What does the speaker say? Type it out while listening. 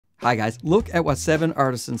Hi guys, look at what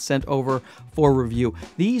 7Artisans sent over for review.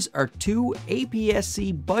 These are two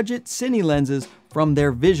APS-C budget cine lenses from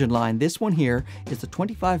their Vision line. This one here is the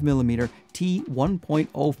 25mm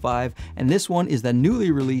T1.05, and this one is the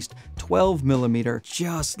newly released 12mm.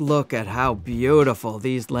 Just look at how beautiful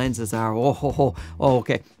these lenses are. Oh,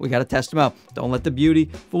 okay, we gotta test them out. Don't let the beauty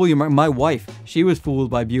fool you. My wife, she was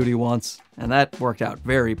fooled by beauty once, and that worked out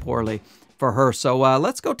very poorly for her. So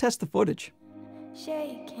let's go test the footage.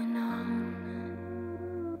 Shaking on.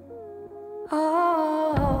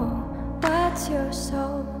 Oh, what's your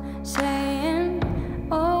soul saying?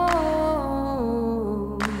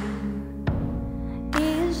 Oh,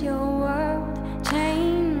 is your world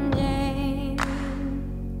changing?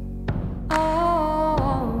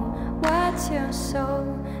 Oh, what's your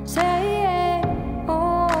soul saying?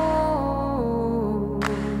 Oh,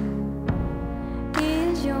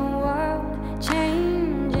 is your world changing?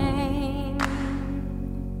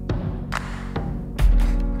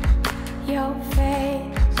 Your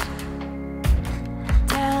face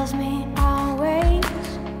tells me always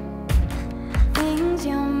things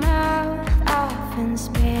your mouth often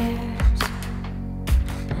spares,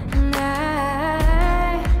 and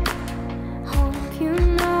I hope you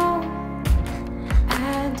know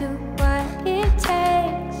I do what it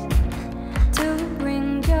takes to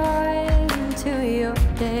bring joy into your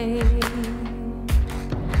day.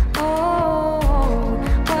 Oh,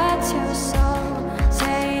 what's your soul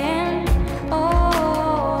saying?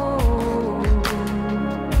 Oh,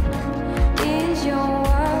 is your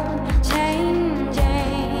world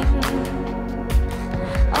changing?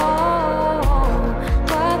 Oh,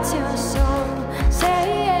 what's your soul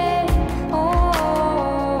saying?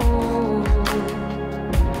 Oh,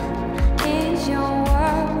 is your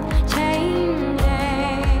world changing?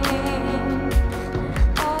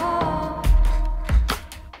 Oh.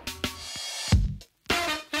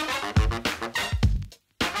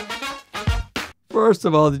 First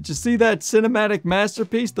of all, did you see that cinematic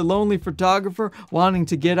masterpiece? The lonely photographer wanting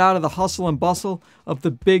to get out of the hustle and bustle of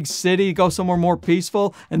the big city, go somewhere more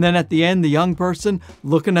peaceful. And then at the end, the young person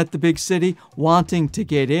looking at the big city, wanting to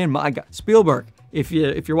get in. My God, Spielberg, if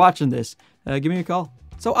you're watching this, give me a call.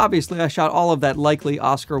 So obviously I shot all of that likely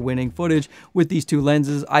Oscar-winning footage with these two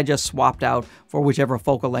lenses. I just swapped out for whichever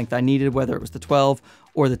focal length I needed, whether it was the 12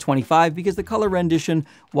 or the 25, because the color rendition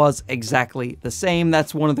was exactly the same.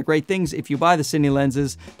 That's one of the great things if you buy the cine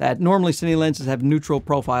lenses, that normally cine lenses have neutral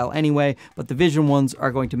profile anyway, but the Vision ones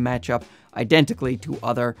are going to match up identically to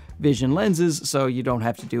other Vision lenses, so you don't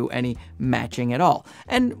have to do any matching at all.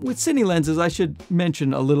 And with cine lenses, I should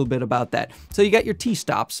mention a little bit about that. So you got your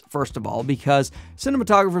T-stops, first of all, because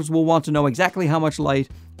cinematographers will want to know exactly how much light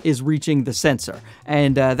is reaching the sensor,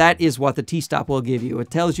 and that is what the T-stop will give you. It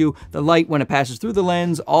tells you the light when it passes through the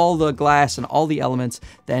lens, all the glass and all the elements,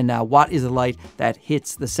 then what is the light that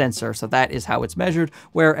hits the sensor. So that is how it's measured,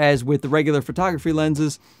 whereas with the regular photography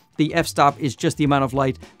lenses, the f-stop is just the amount of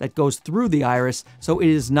light that goes through the iris, so it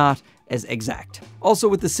is not as exact. Also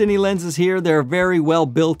with the cine lenses here, they're very well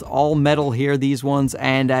built, all metal here, these ones,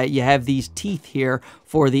 and you have these teeth here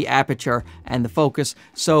for the aperture and the focus,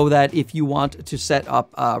 so that if you want to set up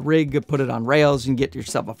a rig, put it on rails and get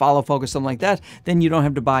yourself a follow focus, something like that, then you don't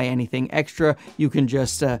have to buy anything extra. You can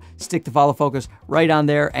just stick the follow focus right on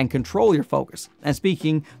there and control your focus. And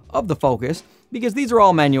speaking of the focus, because these are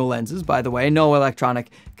all manual lenses, by the way, no electronic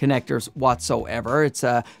connectors whatsoever. It's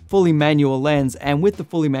a fully manual lens, and with the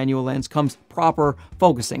fully manual lens comes proper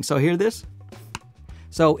focusing. So hear this?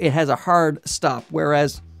 So it has a hard stop,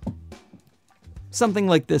 whereas something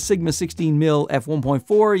like the Sigma 16mm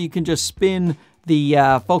f1.4, you can just spin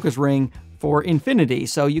the focus ring for infinity.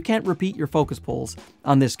 So you can't repeat your focus pulls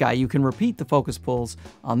on this guy. You can repeat the focus pulls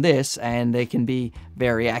on this, and they can be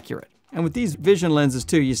very accurate. And with these Vision lenses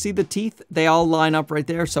too, you see the teeth? They all line up right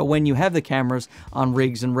there. So when you have the cameras on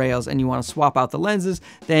rigs and rails and you want to swap out the lenses,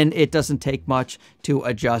 then it doesn't take much to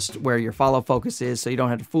adjust where your follow focus is, so you don't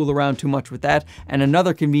have to fool around too much with that. And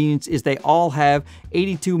another convenience is they all have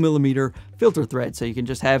 82mm filter thread, so you can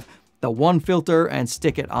just have the one filter and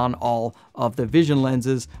stick it on all of the Vision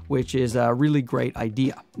lenses, which is a really great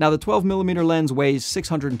idea. Now the 12mm lens weighs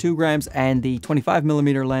 602 grams and the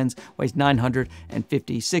 25mm lens weighs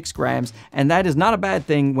 956 grams, and that is not a bad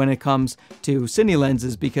thing when it comes to cine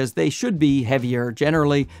lenses, because they should be heavier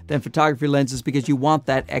generally than photography lenses, because you want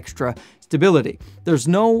that extra stability. There's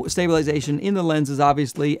no stabilization in the lenses,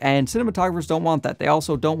 obviously, and cinematographers don't want that. They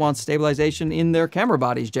also don't want stabilization in their camera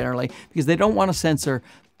bodies generally, because they don't want to censor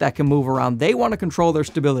that can move around. They want to control their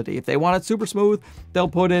stability. If they want it super smooth, they'll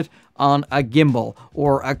put it on a gimbal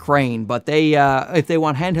or a crane. But if they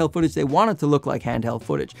want handheld footage, they want it to look like handheld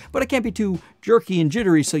footage. But it can't be too jerky and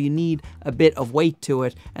jittery, so you need a bit of weight to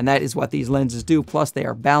it, and that is what these lenses do. Plus, they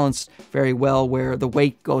are balanced very well where the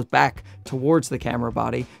weight goes back towards the camera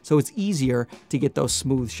body, so it's easier to get those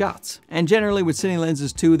smooth shots. And generally with cine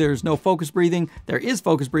lenses too, there's no focus breathing. There is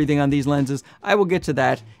focus breathing on these lenses. I will get to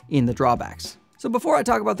that in the drawbacks. So before I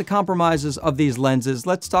talk about the compromises of these lenses,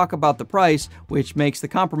 let's talk about the price, which makes the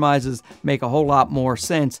compromises make a whole lot more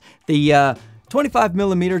sense. The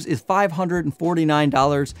 25mm is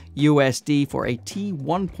 $549 USD for a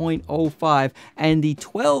T1.05, and the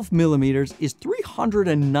 12mm is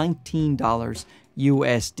 $319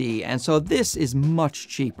 USD. And so this is much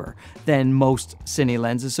cheaper than most cine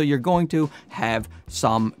lenses, so you're going to have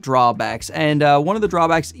some drawbacks. And one of the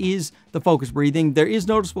drawbacks is the focus breathing. There is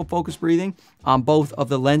noticeable focus breathing on both of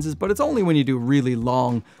the lenses, but it's only when you do really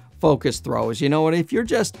long focus throws. You know what? If you're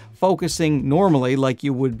just focusing normally, like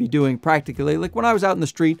you would be doing practically, like when I was out in the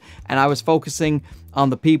street and I was focusing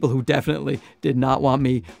on the people who definitely did not want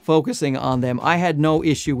me focusing on them, I had no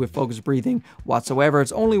issue with focus breathing whatsoever.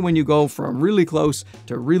 It's only when you go from really close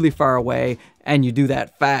to really far away and you do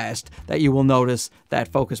that fast that you will notice that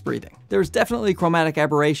focus breathing. There's definitely chromatic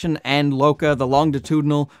aberration and LOCA, the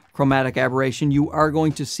longitudinal chromatic aberration. You are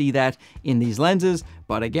going to see that in these lenses,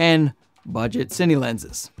 but again, budget cine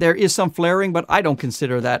lenses. There is some flaring, but I don't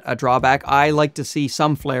consider that a drawback. I like to see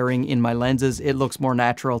some flaring in my lenses. It looks more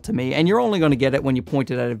natural to me, and you're only going to get it when you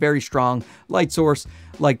point it at a very strong light source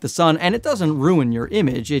like the sun, and it doesn't ruin your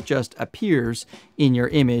image. It just appears in your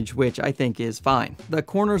image, which I think is fine. The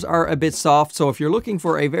corners are a bit soft, so if you're looking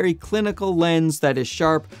for a very clinical lens that is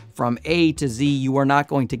sharp from A to Z, you are not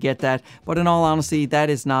going to get that. But in all honesty,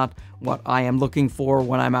 that is not what I am looking for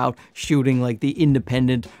when I'm out shooting like the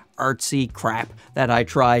independent artsy crap that I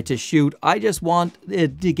try to shoot. I just want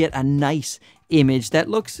it to get a nice image that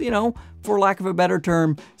looks, you know, for lack of a better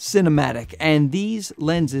term, cinematic. And these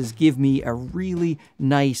lenses give me a really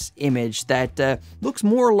nice image that looks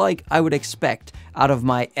more like I would expect out of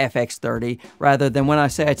my FX30, rather than when I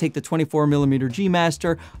say I take the 24mm G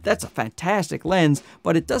Master. That's a fantastic lens,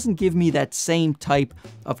 but it doesn't give me that same type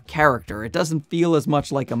of character. It doesn't feel as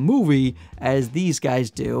much like a movie as these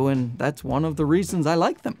guys do, and that's one of the reasons I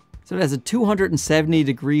like them. So it has a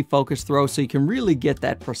 270-degree focus throw, so you can really get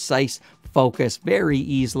that precise focus very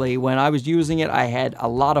easily. When I was using it, I had a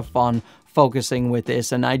lot of fun focusing with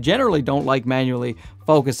this, and I generally don't like manually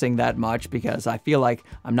focusing that much because I feel like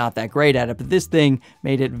I'm not that great at it, but this thing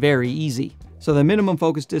made it very easy. So the minimum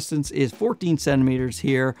focus distance is 14 centimeters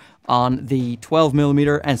here on the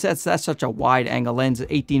 12mm, and since that's such a wide angle lens,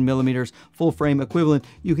 18mm full frame equivalent,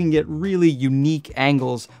 you can get really unique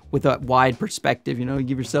angles with a wide perspective. You know, you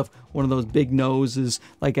give yourself one of those big noses,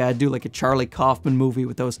 like do like a Charlie Kaufman movie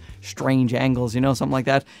with those strange angles, you know, something like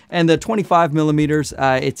that. And the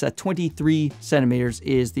 25mm, it's a 23 centimeters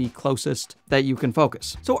is the closest that you can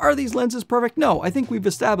focus. So are these lenses perfect? No, I think we've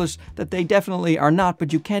established that they definitely are not,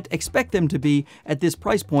 but you can't expect them to be at this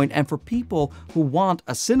price point. And for people who want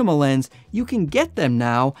a cinema lens, you can get them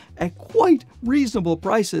now at quite reasonable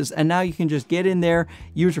prices. And now you can just get in there,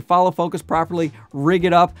 use your follow focus properly, rig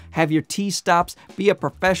it up, have your T-stops, be a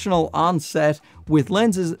professional on set with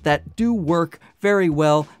lenses that do work very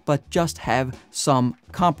well, but just have some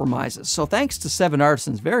compromises. So thanks to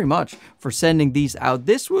 7Artisans very much for sending these out.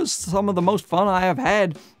 This was some of the most fun I have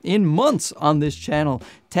had in months on this channel,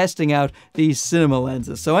 testing out these cinema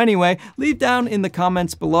lenses. So anyway, leave down in the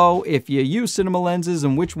comments below if you use cinema lenses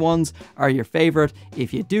and which ones are your favorite.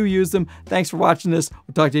 If you do use them, thanks for watching this.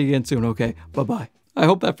 We'll talk to you again soon, okay? Bye-bye. I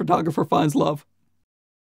hope that photographer finds love.